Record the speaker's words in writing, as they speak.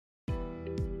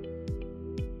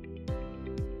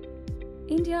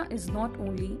India is not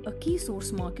only a key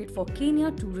source market for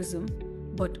Kenya tourism,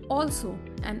 but also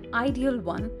an ideal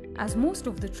one as most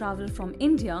of the travel from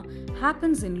India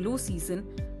happens in low season,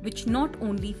 which not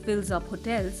only fills up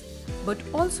hotels but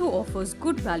also offers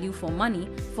good value for money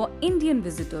for Indian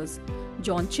visitors.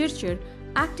 John Chirchir,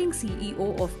 acting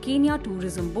CEO of Kenya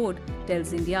Tourism Board,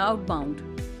 tells India Outbound.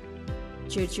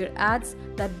 Chirchir adds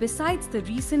that besides the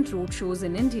recent roadshows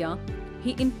in India,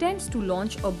 he intends to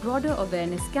launch a broader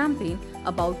awareness campaign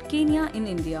about Kenya in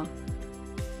India.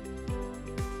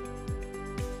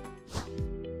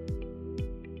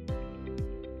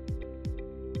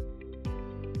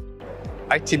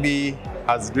 ITB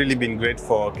has really been great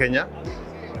for Kenya,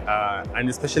 and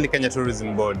especially Kenya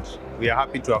Tourism Board. We are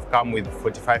happy to have come with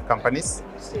 45 companies,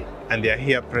 and they are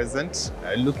here present,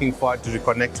 looking forward to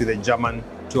reconnect with the German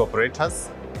tour operators,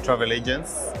 travel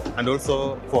agents, and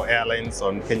also for airlines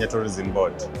on Kenya Tourism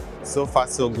Board. So far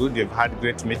so good. We've had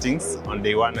great meetings on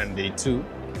day 1 and day 2,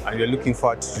 and we're looking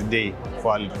forward to today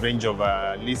for a range of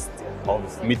list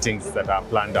of meetings that are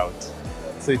planned out.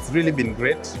 So it's really been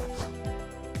great.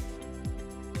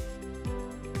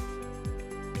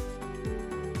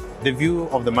 The view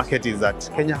of the market is that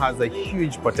Kenya has a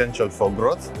huge potential for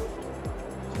growth.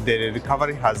 The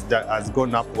recovery has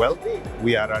gone up well.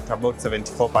 We are at about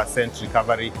 74%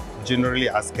 recovery generally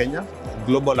as Kenya.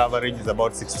 Global average is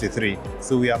about 63%,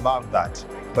 so we are above that.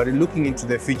 But looking into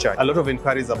the future, a lot of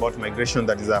inquiries about migration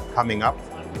that is coming up,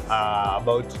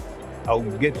 about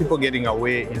people getting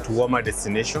away into warmer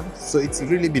destinations. So it's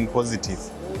really been positive.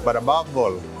 But above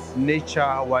all,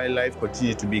 nature, wildlife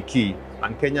continue to be key,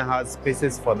 and Kenya has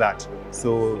spaces for that.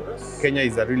 So Kenya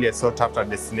is really a sought-after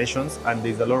destination, and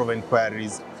there's a lot of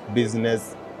inquiries,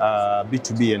 business,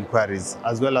 B2B inquiries,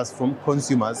 as well as from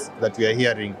consumers that we are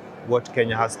hearing what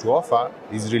Kenya has to offer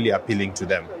is really appealing to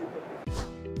them.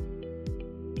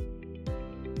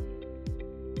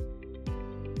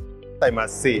 I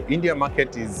must say, India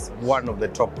market is one of the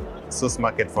top source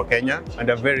market for Kenya and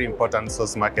a very important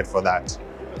source market for that.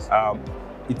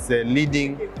 It's a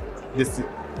leading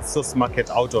source market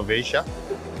out of Asia,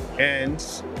 and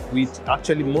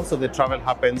actually most of the travel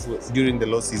happens during the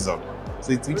low season.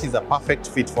 So which is a perfect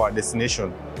fit for our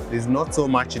destination. There's not so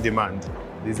much demand.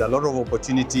 There's a lot of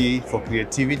opportunity for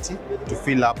creativity to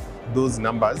fill up those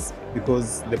numbers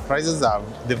because the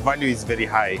value is very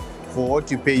high. For what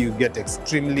you pay, you get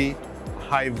extremely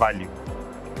high value.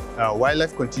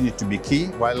 Wildlife continues to be key.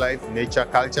 Wildlife, nature,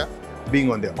 culture,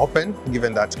 being on the open,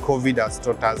 given that COVID has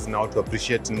taught us now to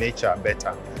appreciate nature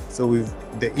better. So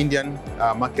the Indian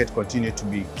market continued to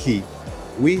be key.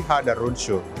 We had a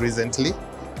roadshow recently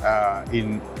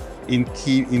in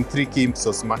 3 key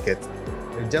source markets,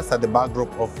 just at the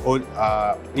backdrop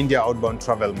of India Outbound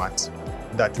Travel Mart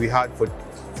that we had for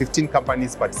 15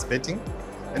 companies participating,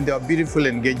 and there were beautiful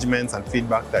engagements and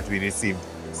feedback that we received.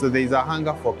 So there is a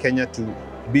hunger for Kenya to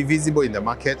be visible in the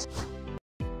market.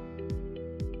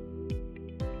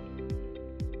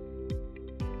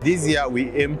 This year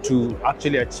we aim to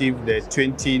actually achieve the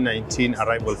 2019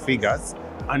 arrival figures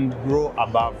and grow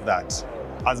above that.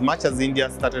 As much as India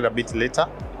started a bit later,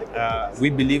 we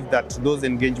believe that those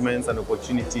engagements and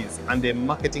opportunities and the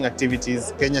marketing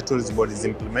activities Kenya Tourism Board is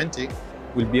implementing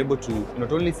will be able to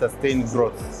not only sustain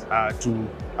growth to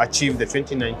achieve the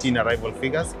 2019 arrival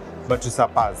figures, but to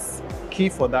surpass. Key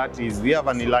for that is we have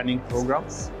an e-learning program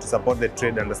to support the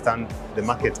trade understand the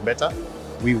market better.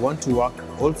 We want to work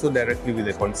also directly with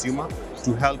the consumer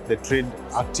to help the trade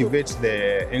activate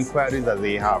the inquiries that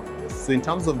they have. So in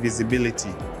terms of visibility,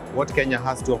 what Kenya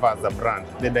has to offer as a brand,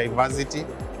 the diversity,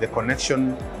 the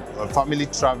connection, family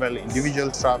travel,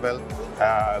 individual travel,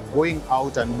 going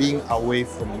out and being away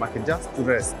from the market just to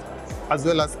rest, as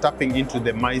well as tapping into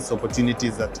the MICE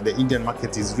opportunities that the Indian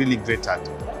market is really great at.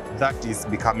 That is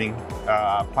becoming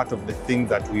part of the thing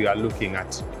that we are looking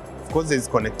at. Of course, there's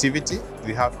connectivity.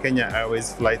 We have Kenya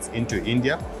Airways flights into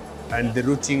India, and the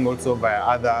routing also via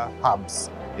other hubs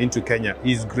into Kenya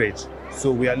is great.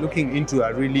 So we are looking into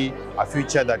a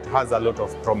future that has a lot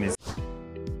of promise.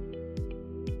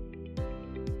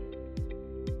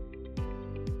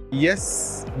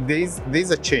 Yes,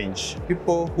 there's a change.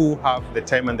 People who have the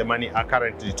time and the money are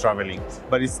currently traveling,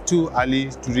 but it's too early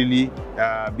to really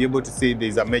be able to say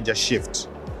there's a major shift.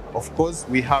 Of course,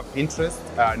 we have interest,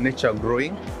 nature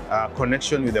growing,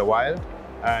 connection with the wild,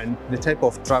 and the type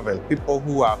of travel. People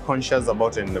who are conscious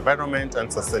about the environment and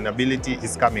sustainability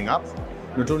is coming up.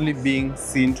 Not only being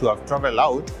seen to have traveled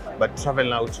out, but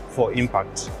travel out for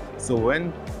impact. So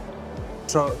when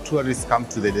tourists come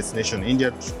to the destination,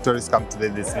 Indian tourists come to the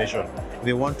destination,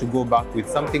 they want to go back with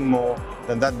something more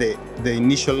than that the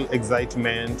initial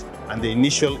excitement and the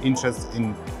initial interest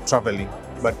in traveling.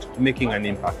 but making an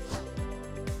impact.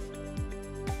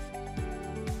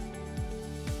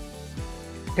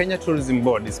 Kenya Tourism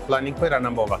Board is planning quite a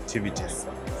number of activities.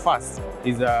 First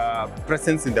is a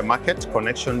presence in the market,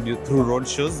 connection through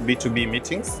roadshows, B2B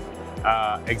meetings,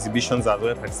 exhibitions as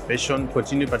well,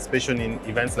 continued participation in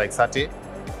events like SATE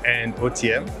and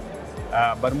OTM.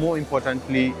 But more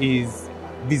importantly is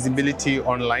visibility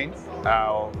online,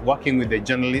 working with the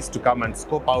journalists to come and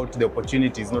scope out the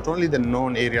opportunities, not only the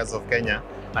known areas of Kenya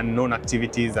and known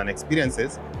activities and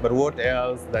experiences, but what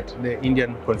else that the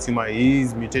Indian consumer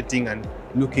is mutating and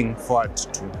looking forward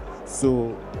to.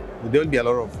 So there will be a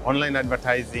lot of online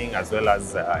advertising as well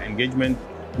as engagement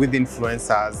with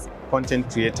influencers, content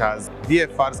creators.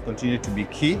 VFRs continue to be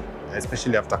key,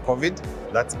 especially after COVID.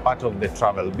 That's part of the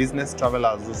travel. Business travel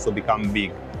has also become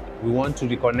big. We want to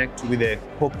reconnect with the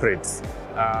corporates,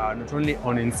 not only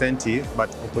on incentive, but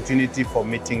opportunity for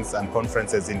meetings and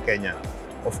conferences in Kenya.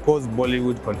 Of course,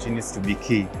 Bollywood continues to be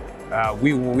key.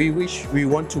 We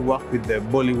want to work with the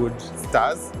Bollywood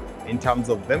stars in terms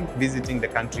of them visiting the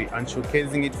country and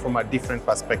showcasing it from a different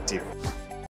perspective.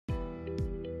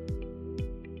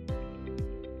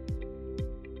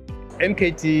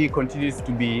 MKT continues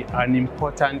to be an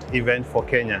important event for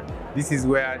Kenya. This is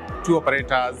where tour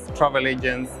operators, travel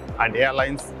agents, and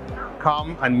airlines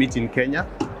come and meet in Kenya.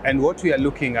 And what we are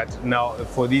looking at now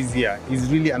for this year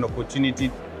is really an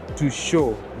opportunity to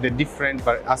show the different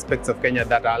aspects of Kenya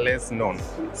that are less known.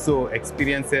 So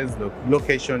experiences,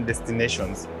 location,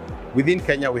 destinations. Within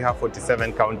Kenya, we have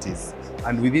 47 counties.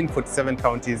 And within 47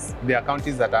 counties, there are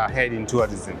counties that are ahead in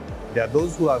tourism. There are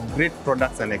those who have great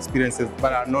products and experiences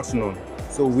but are not known.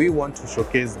 So we want to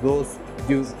showcase those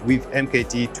with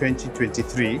MKT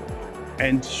 2023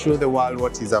 and show the world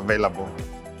what is available.